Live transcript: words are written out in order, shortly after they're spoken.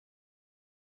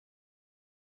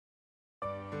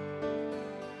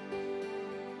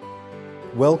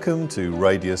Welcome to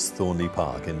Radius Thornleigh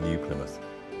Park in New Plymouth.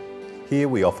 Here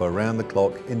we offer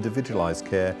round-the-clock individualised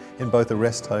care in both a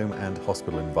rest home and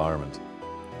hospital environment.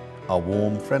 Our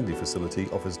warm, friendly facility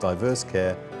offers diverse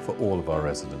care for all of our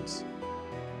residents.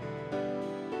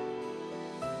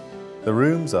 The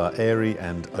rooms are airy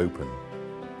and open,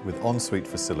 with ensuite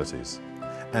facilities,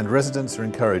 and residents are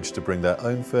encouraged to bring their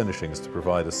own furnishings to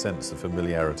provide a sense of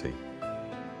familiarity.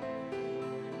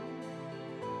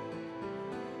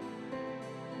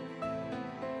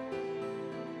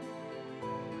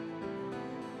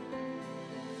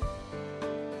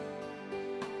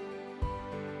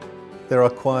 There are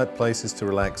quiet places to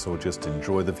relax or just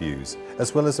enjoy the views,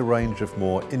 as well as a range of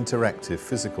more interactive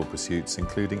physical pursuits,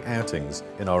 including outings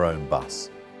in our own bus.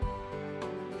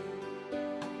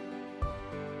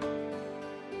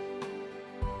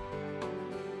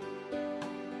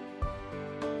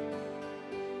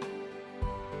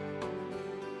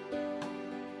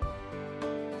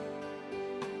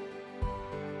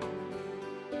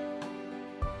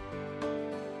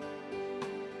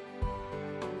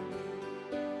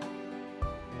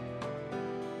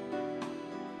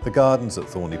 The gardens at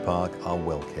Thornleigh Park are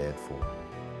well cared for.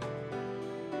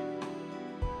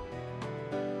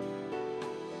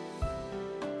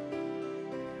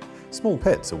 Small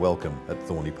pets are welcome at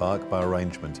Thornleigh Park by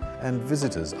arrangement, and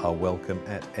visitors are welcome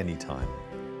at any time.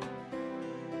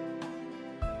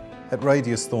 At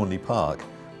Radius Thornleigh Park,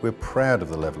 we're proud of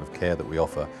the level of care that we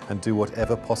offer and do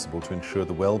whatever possible to ensure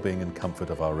the well-being and comfort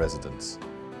of our residents.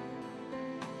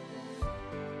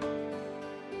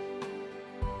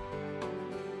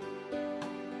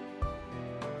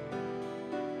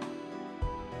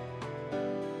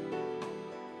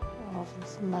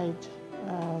 I've made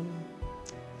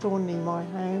Thornleigh my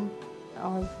home.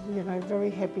 I'm very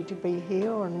happy to be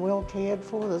here and well cared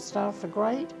for. The staff are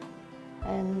great,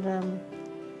 and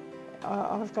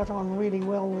I've got on really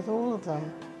well with all of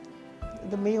them.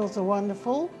 The meals are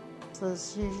wonderful.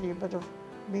 There's usually a bit of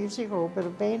music or a bit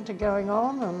of banter going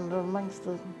on and amongst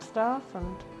the staff,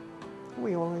 and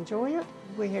we all enjoy it.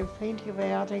 We have plenty of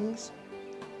outings.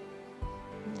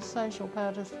 The social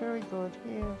part is very good,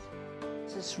 yes.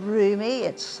 It's roomy,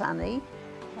 it's sunny,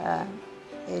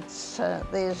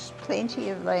 there's plenty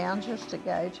of lounges to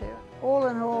go to. All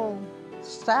in all,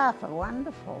 staff are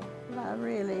wonderful. They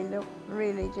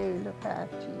really do look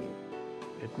after you.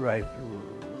 It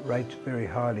rates very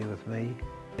highly with me.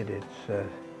 It's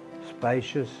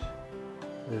spacious,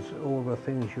 there's all the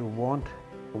things you want.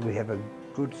 We have a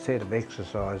good set of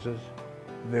exercises,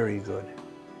 very good.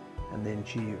 And then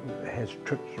she has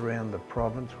trips around the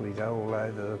province. We go all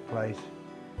over the place,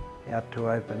 out to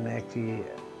Opunaki,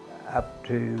 up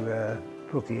to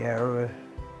Pukeara.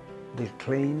 They're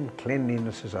clean.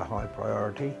 Cleanliness is a high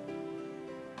priority.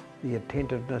 The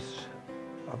attentiveness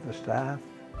of the staff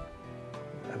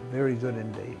are very good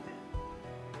indeed.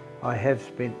 I have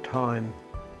spent time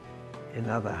in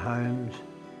other homes.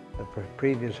 The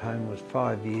previous home was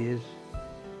 5 years,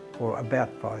 or about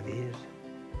 5 years.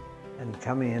 And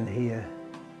coming in here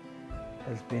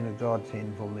has been a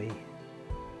godsend for me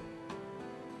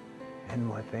and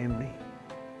my family.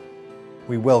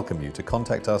 We welcome you to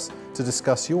contact us to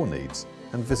discuss your needs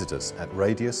and visit us at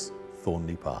Radius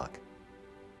Thornleigh Park.